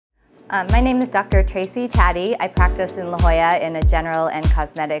My name is Dr. Tracy Taddey. I practice in La Jolla in a general and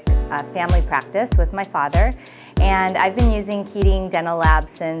cosmetic family practice with my father. And I've been using Keating Dental Lab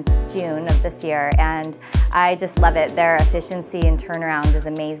since June of this year, and I just love it. Their efficiency and turnaround is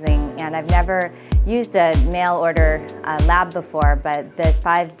amazing. And I've never used a mail order lab before, but the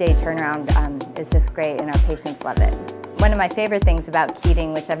 5-day turnaround is just great, and our patients love it. One of my favorite things about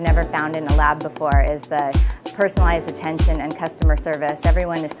Keating, which I've never found in a lab before, is the personalized attention and customer service.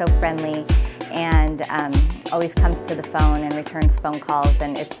 Everyone is so friendly and always comes to the phone and returns phone calls,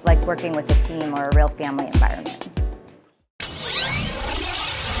 and it's like working with a team or a real family environment.